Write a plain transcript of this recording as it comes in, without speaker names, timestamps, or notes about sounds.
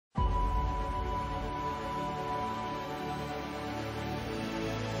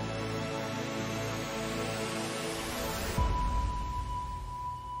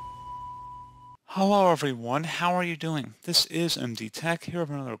Hello everyone, how are you doing? This is MD Tech here with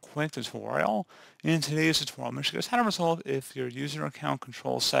another quick tutorial. In today's tutorial, I'm going to show you guys how to resolve if your user account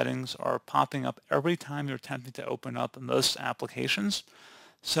control settings are popping up every time you're attempting to open up most applications.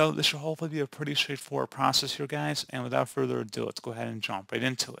 So this should hopefully be a pretty straightforward process here, guys, and without further ado, let's go ahead and jump right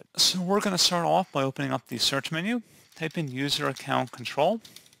into it. So we're going to start off by opening up the search menu, type in user account control.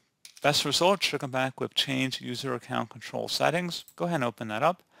 Best result should come back with change user account control settings. Go ahead and open that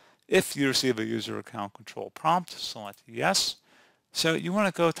up. If you receive a user account control prompt, select yes. So you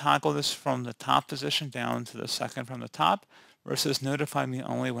want to go toggle this from the top position down to the second from the top, where it says notify me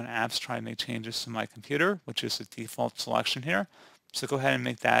only when apps try to make changes to my computer, which is the default selection here. So go ahead and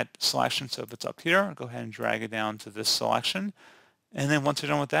make that selection. So if it's up here, go ahead and drag it down to this selection. And then once you're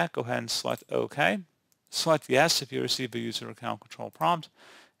done with that, go ahead and select OK. Select yes if you receive a user account control prompt,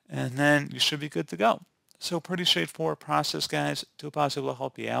 and then you should be good to go. So pretty straightforward process, guys. Do hope I was able to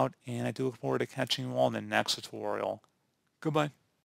help you out, and I do look forward to catching you all in the next tutorial. Goodbye.